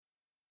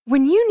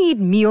When you need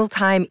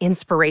mealtime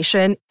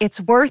inspiration,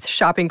 it's worth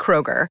shopping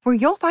Kroger, where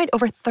you'll find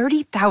over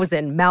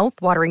 30,000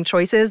 mouth-watering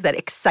choices that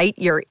excite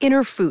your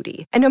inner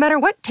foodie. And no matter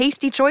what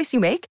tasty choice you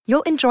make,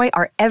 you'll enjoy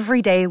our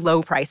everyday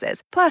low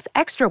prices, plus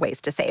extra ways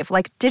to save,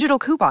 like digital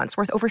coupons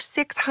worth over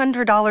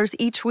 $600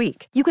 each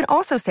week. You can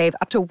also save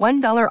up to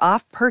 $1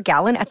 off per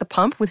gallon at the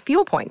pump with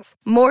fuel points.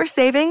 More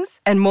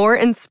savings and more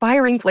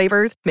inspiring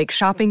flavors make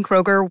shopping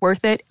Kroger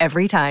worth it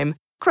every time.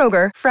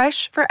 Kroger,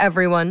 fresh for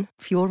everyone.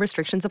 Fuel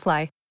restrictions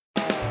apply.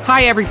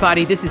 Hi,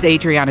 everybody. This is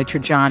Adriana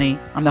Trajani.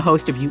 I'm the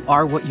host of You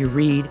Are What You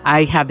Read.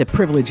 I have the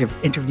privilege of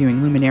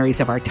interviewing luminaries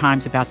of our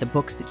times about the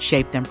books that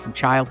shaped them from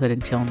childhood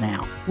until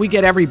now. We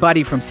get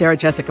everybody from Sarah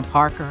Jessica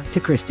Parker to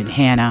Kristen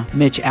Hanna,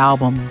 Mitch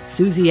Albom,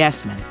 Susie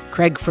Essman,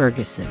 Craig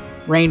Ferguson,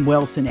 Rainn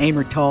Wilson,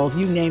 Amor Tolls,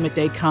 you name it,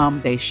 they come,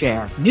 they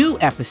share. New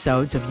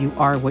episodes of You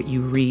Are What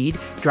You Read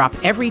drop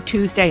every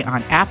Tuesday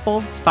on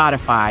Apple,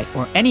 Spotify,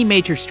 or any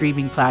major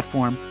streaming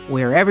platform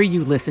wherever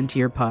you listen to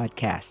your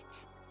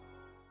podcasts.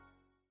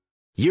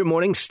 Your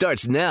morning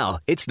starts now.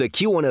 It's the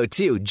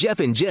Q102 Jeff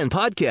and Jen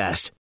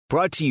podcast,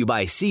 brought to you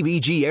by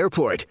CBG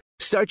Airport.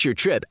 Start your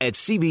trip at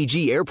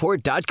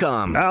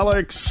CBGAirport.com.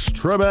 Alex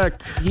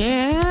Trebek.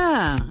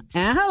 Yeah,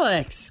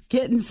 Alex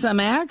getting some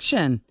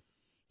action.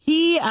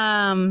 He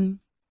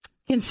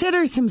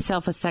considers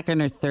himself a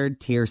second or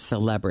third tier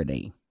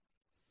celebrity.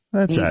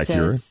 That's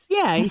accurate.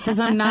 He says,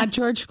 I'm not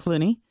George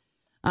Clooney.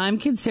 I'm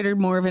considered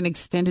more of an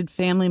extended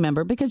family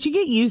member because you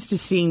get used to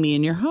seeing me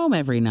in your home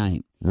every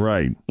night.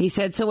 Right. He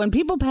said, so when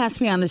people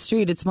pass me on the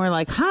street, it's more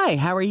like, hi,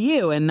 how are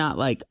you? And not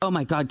like, oh,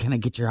 my God, can I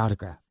get your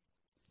autograph?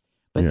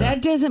 But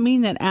that doesn't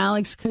mean that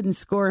Alex couldn't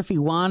score if he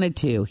wanted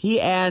to. He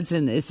adds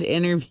in this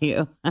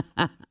interview,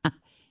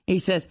 he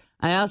says,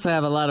 I also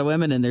have a lot of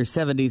women in their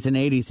 70s and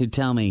 80s who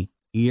tell me,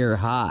 you're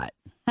hot.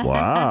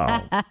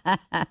 Wow.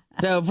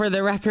 So for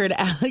the record,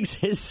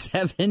 Alex is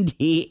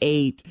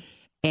 78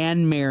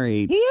 and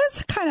married. He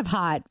is kind of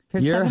hot for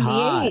You're 78.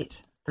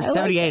 Hot for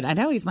 78. I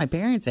know he's my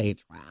parents'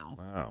 age.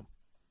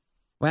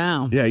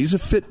 Wow. Yeah, he's a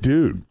fit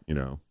dude, you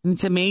know.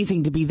 It's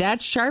amazing to be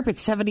that sharp at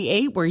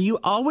 78 where you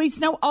always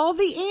know all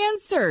the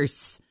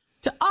answers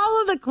to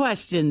all of the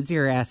questions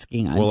you're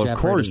asking on Jeopardy. Of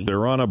course,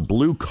 they're on a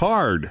blue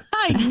card.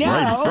 I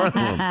know,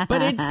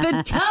 but it's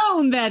the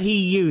tone that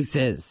he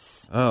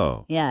uses.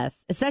 Oh. Yes,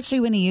 especially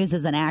when he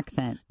uses an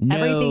accent. No.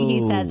 Everything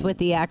he says with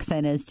the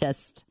accent is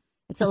just,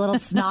 it's a little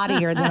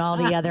snottier than all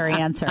the other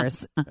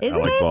answers. Isn't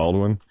Alec it?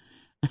 Baldwin?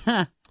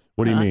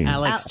 What do you mean?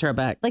 Alex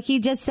Trebek. Like he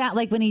just sound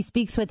like when he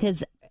speaks with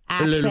his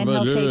accent,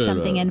 he'll say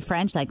something in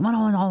French like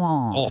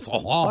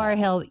or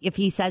if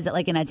he says it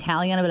like in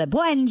Italian, it'll be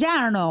like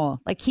buongiorno.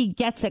 Like he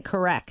gets it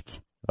correct.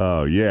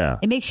 Oh yeah.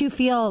 It makes you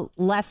feel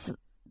less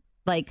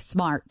like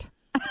smart.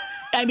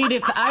 I mean,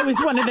 if I was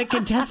one of the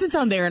contestants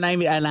on there and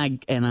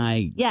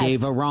I Yes.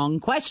 gave a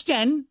wrong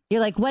question, You're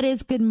like, what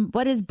is good?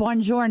 What is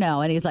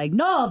buongiorno? And he's like,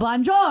 no,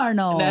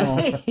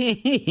 buongiorno.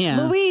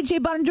 yeah. Luigi,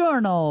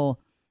 buongiorno.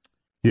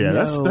 Yeah,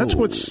 No. that's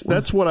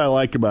what I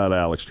like about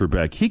Alex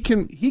Trebek. He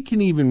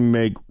can even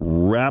make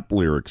rap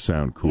lyrics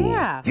sound cool.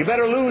 Yeah. You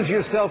better lose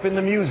yourself in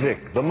the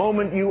music. The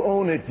moment you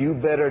own it, you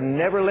better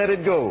never let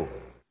it go.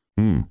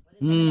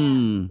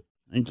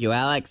 Thank you,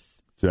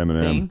 Alex. It's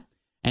Eminem. See?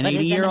 And But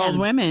it's 80-year-old Eminem.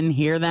 women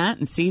hear that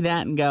and see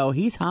that and go,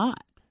 he's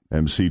hot.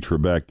 MC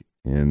Trebek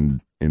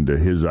into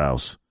his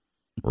house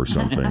or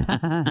something.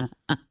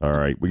 All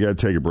right, we got to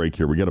take a break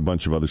here. We got a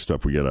bunch of other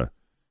stuff we got to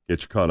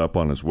get you caught up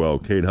on as well.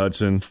 Kate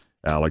Hudson,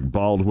 Alec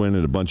Baldwin,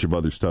 and a bunch of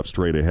other stuff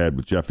straight ahead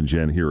with Jeff and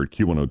Jen here at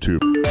Q102.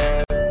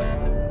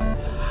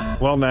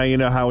 Well, now you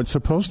know how it's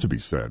supposed to be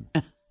said.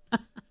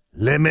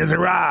 Les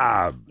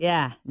Miserables.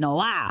 Yeah.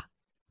 Noir.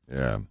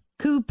 Yeah.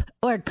 Coupe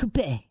or coupe.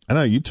 I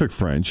know you took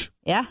French.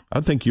 Yeah.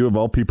 I think you, of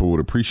all people, would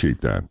appreciate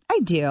that. I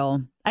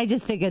do. I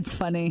just think it's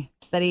funny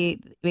that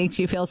he makes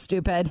you feel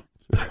stupid.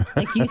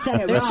 Like you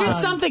said it There's wrong.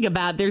 just something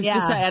about there's Yeah.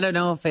 just I don't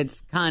know if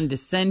it's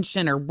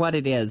condescension or what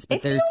it is, but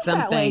It there's feels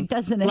that something way,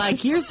 doesn't it?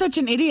 like you're such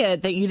an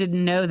idiot that you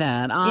didn't know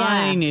that.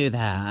 I knew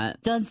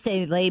that. Don't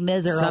say Les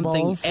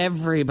Miserables. Something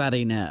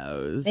everybody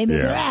knows. Les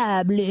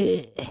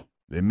Miserables.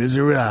 Les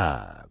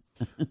Miserables.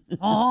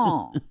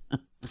 Oh.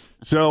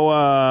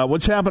 So,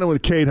 what's happening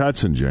with Kate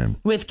Hudson, Jen?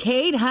 With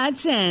Kate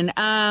Hudson,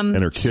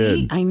 And her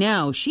kid. I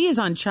know she is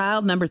on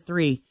child number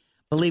 3.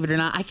 Believe it or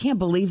not, I can't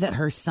believe that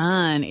her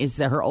son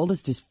her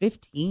oldest is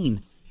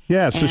 15.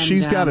 Yeah, so And,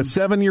 she's got a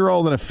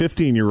 7-year-old and a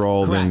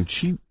 15-year-old, and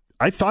correct.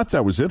 I thought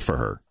that was it for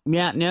her.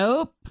 Yeah,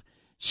 nope.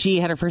 She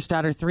had her first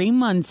daughter 3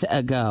 months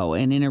ago,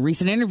 and in a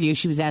recent interview,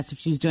 she was asked if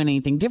she was doing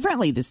anything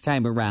differently this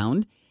time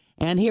around.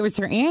 And here was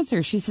her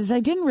answer. She says, I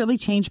didn't really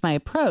change my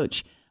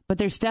approach, but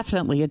there's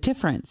definitely a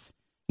difference.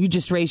 You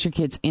just raise your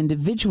kids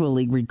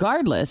individually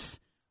regardless,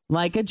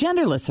 like a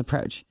genderless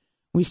approach.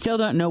 We still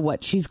don't know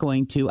what she's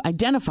going to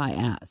identify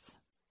as.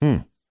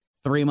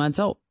 3 months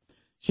old.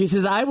 She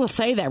says, I will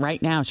say that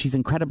right now she's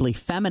incredibly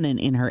feminine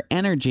in her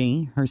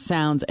energy, her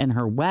sounds, and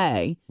her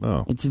way.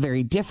 Oh. It's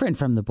very different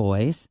from the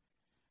boys.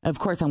 Of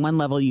course, on one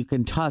level, you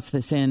can toss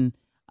this in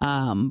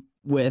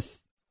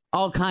with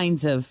all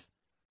kinds of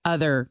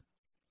other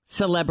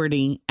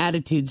celebrity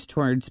attitudes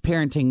towards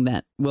parenting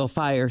that will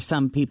fire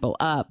some people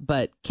up.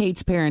 But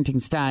Kate's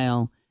parenting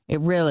style, it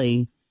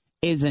really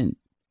isn't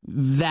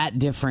that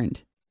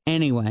different.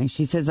 Anyway,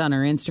 she says on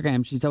her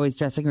Instagram, she's always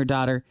dressing her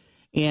daughter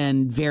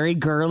in very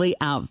girly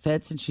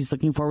outfits, and she's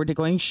looking forward to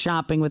going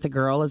shopping with a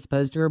girl as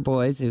opposed to her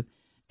boys who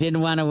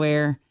didn't want to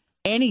wear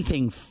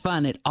anything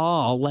fun at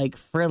all, like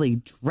frilly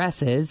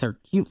dresses or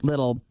cute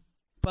little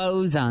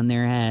bows on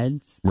their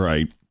heads.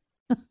 Right.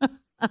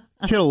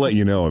 Kid will let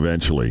you know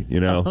eventually, you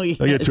know. Oh, yes,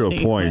 they'll get to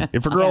a point.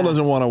 If a girl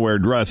doesn't want to wear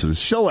dresses,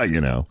 she'll let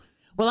you know.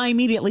 Well, I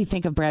immediately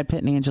think of Brad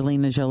Pitt and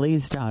Angelina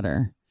Jolie's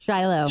daughter.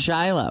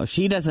 Shiloh.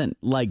 She doesn't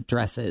like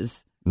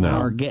dresses.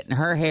 No. Or getting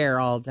her hair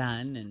all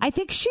done. And I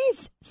think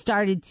she's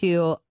started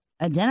to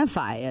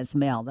identify as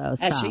male, though.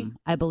 Has she?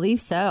 I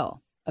believe so.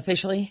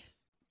 officially?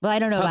 Well, I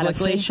don't know about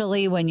Publicly?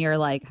 officially when you're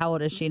like, how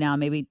old is she now?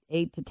 Maybe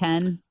 8 to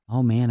 10?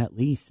 Oh, man, at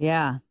least.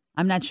 Yeah.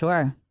 I'm not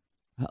sure.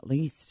 At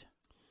least.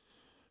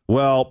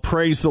 Well,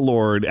 praise the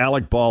Lord.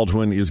 Alec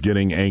Baldwin is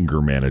getting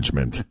anger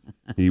management.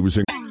 He was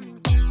in.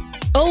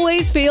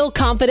 Always feel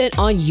confident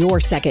on your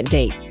second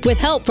date. With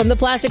help from the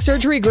Plastic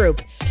Surgery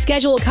Group.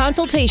 Schedule a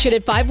consultation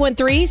at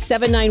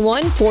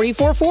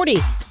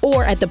 513-791-4440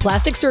 or at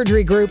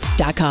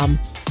theplasticsurgerygroup.com.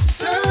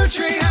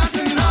 Surgery has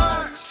an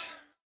art.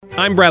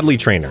 I'm Bradley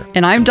Trainer.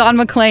 And I'm Don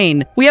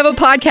McClain. We have a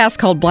podcast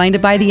called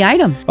Blinded by the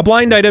Item. A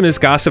blind item is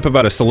gossip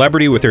about a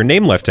celebrity with their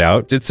name left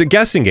out. It's a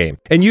guessing game,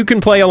 and you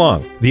can play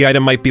along. The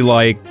item might be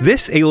like,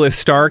 this A-list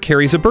star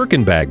carries a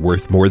Birkin bag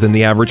worth more than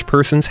the average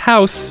person's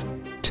house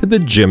to the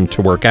gym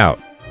to work out.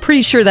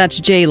 Pretty sure that's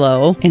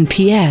J-Lo. And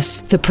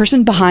P.S. the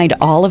person behind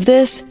all of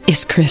this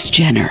is Kris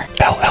Jenner,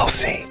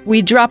 LLC.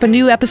 We drop a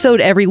new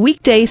episode every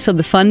weekday so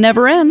the fun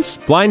never ends.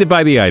 Blinded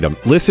by the Item.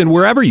 Listen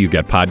wherever you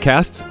get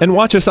podcasts and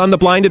watch us on the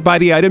Blinded by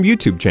the Item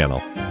YouTube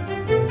channel.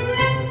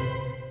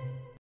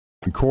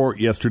 In court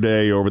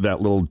yesterday over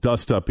that little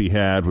dust-up he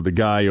had with a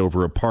guy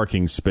over a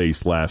parking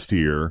space last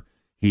year.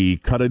 He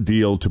cut a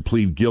deal to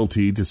plead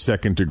guilty to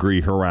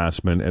second-degree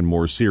harassment and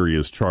more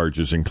serious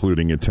charges,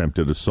 including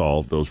attempted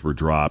assault. Those were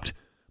dropped.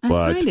 I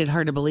find it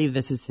hard to believe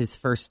this is his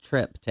first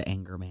trip to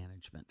anger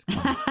management.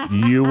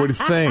 You would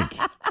think.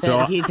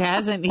 So he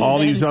hasn't. All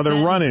these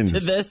other run-ins. To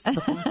this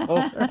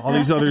all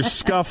these other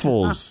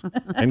scuffles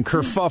and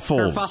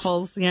kerfuffles.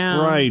 Kerfuffles,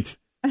 yeah. Right.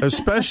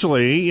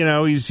 Especially, you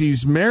know,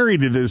 he's married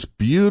to this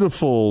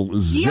beautiful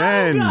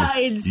Zen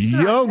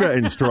yoga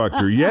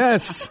instructor.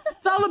 Yes.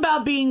 It's all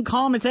about being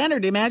calm and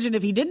centered. Imagine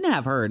if he didn't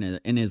have her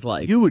in his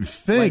life. You would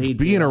think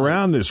being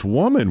around this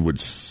woman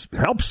would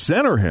help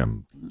center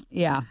him.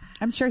 Yeah.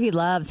 I'm sure he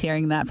loves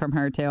hearing that from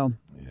her, too.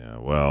 Yeah,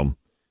 well,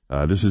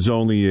 this is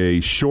only a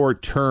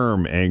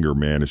short-term anger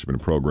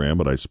management program,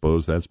 but I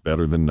suppose that's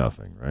better than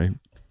nothing, right?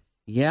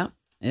 Yeah,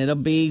 it'll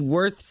be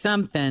worth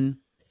something.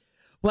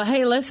 Well,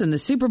 hey, listen, the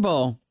Super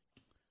Bowl.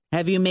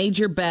 Have you made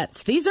your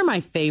bets? These are my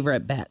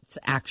favorite bets,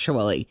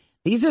 actually.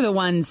 These are the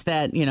ones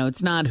that, you know,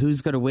 it's not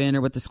who's going to win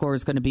or what the score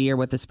is going to be or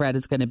what the spread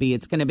is going to be.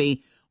 It's going to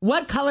be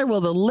what color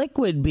will the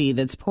liquid be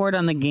that's poured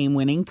on the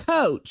game-winning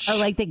coach? Oh,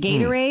 like the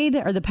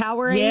Gatorade or the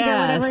Powerade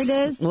or whatever it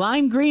is?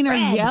 Lime green or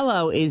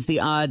yellow is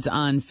the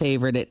odds-on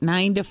favorite at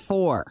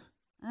 9-4.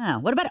 Oh,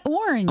 what about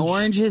orange?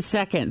 Orange is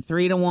second,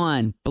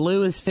 3-1.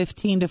 Blue is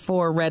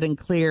 15-4. Red and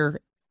clear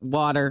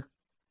water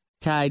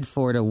tied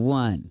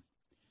 4-1.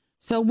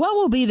 So what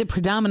will be the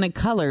predominant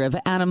color of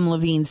Adam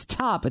Levine's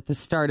top at the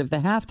start of the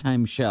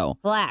halftime show?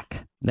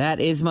 Black. That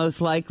is most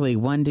likely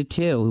 1-2.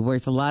 He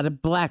wears a lot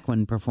of black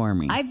when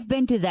performing. I've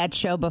been to that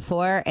show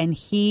before, and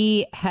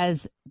he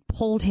has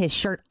pulled his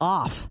shirt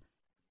off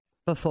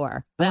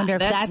before. I wonder if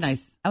that's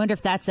nice. I wonder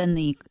if that's in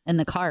the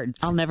cards.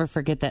 I'll never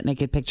forget that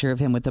naked picture of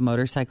him with the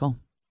motorcycle.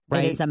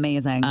 Right? It is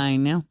amazing. I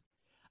know.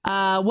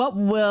 What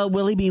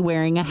will he be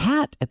wearing a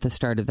hat at the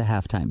start of the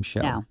halftime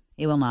show? No,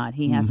 he will not.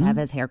 He has to have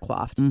his hair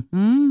coiffed.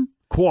 Mm-hmm.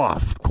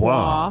 Coiffed.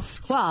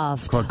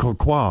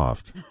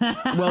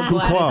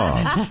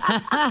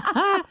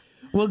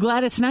 Well,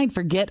 Gladys Knight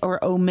forget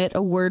or omit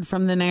a word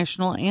from the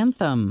national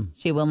anthem?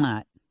 She will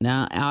not.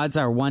 Now, odds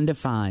are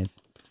 1-5.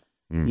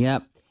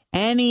 Yep.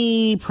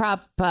 Any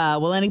prop,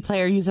 will any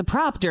player use a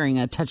prop during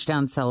a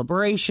touchdown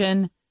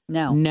celebration?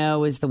 No.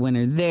 No is the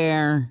winner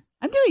there.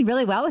 I'm doing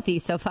really well with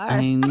these so far.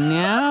 I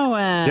know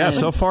it. Yeah,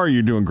 so far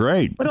you're doing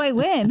great. What do I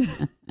win?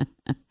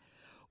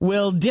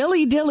 Will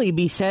dilly dilly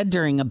be said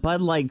during a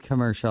Bud Light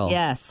commercial?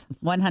 Yes,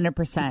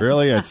 100%.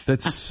 Really?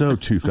 That's so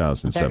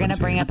 2017. They're going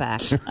to bring it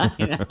back.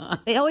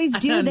 They always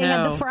do. They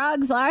had the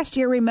frogs last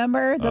year,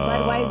 remember? The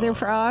Budweiser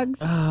frogs.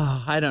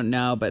 Oh, I don't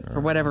know, but for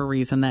whatever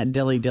reason, that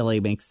dilly dilly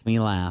makes me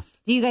laugh.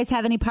 Do you guys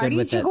have any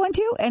parties you're going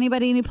to?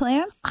 Anybody, any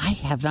plans? I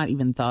have not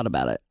even thought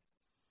about it.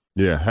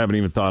 Yeah, haven't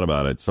even thought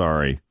about it.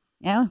 Sorry.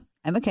 Yeah,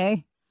 I'm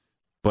okay.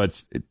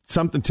 but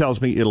something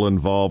tells me it'll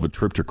involve a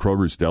trip to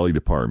Kroger's deli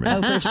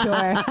department. Oh, for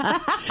sure.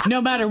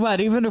 No matter what,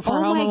 even if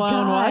we're home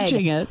alone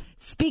watching it.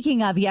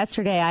 Speaking of,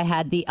 yesterday I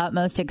had the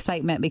utmost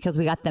excitement because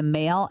we got the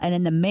mail. And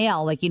in the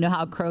mail, like, you know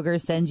how Kroger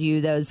sends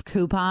you those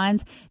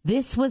coupons?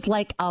 This was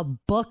like a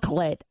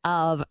booklet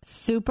of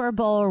Super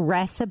Bowl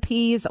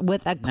recipes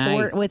with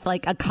with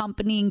like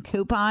accompanying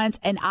coupons.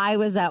 And I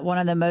was at one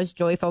of the most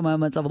joyful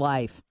moments of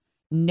life.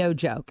 No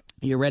joke.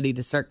 You're ready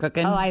to start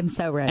cooking? Oh, I'm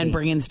so ready. And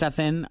bringing stuff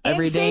in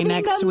every day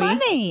next week?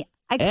 Money.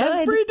 I could.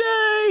 Every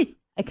day.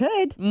 I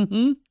could.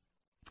 Mm-hmm.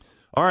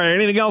 All right.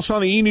 Anything else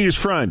on the E-News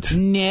front?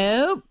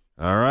 Nope.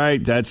 All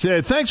right. That's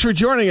it. Thanks for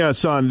joining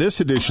us on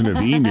this edition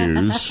of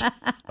E-News.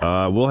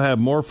 We'll have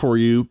more for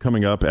you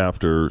coming up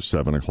after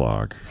 7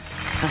 o'clock.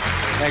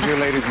 Thank you,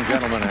 ladies and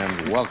gentlemen,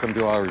 and welcome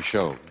to our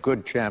show.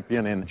 Good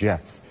champion in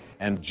Jeff.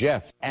 And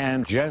Jeff.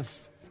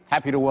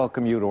 Happy to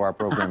welcome you to our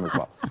program as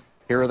well.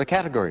 Here are the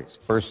categories.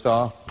 First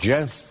off,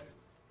 Jeff,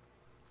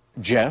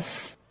 and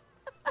Jeff.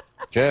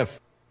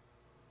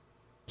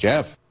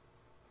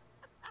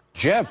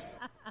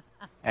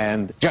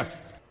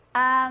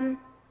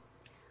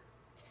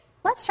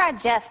 Let's try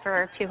Jeff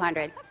for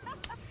 200.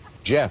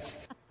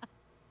 Jeff.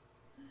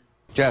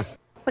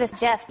 What is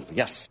Jeff?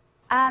 Yes.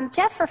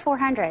 Jeff for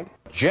 400.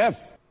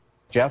 Jeff.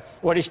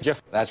 What is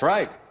Jeff? That's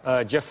right.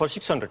 Jeff for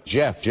 600.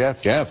 Jeff.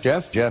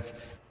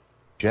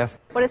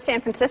 What is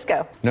San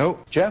Francisco? No,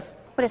 Jeff.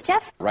 What is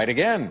Jeff? Right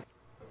again.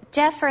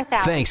 Jeff for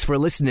 1,000. Thanks for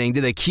listening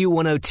to the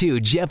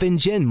Q102 Jeff and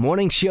Jen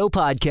Morning Show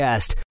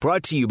podcast,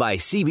 brought to you by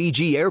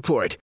CBG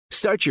Airport.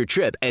 Start your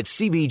trip at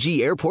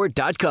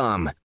CBGAirport.com.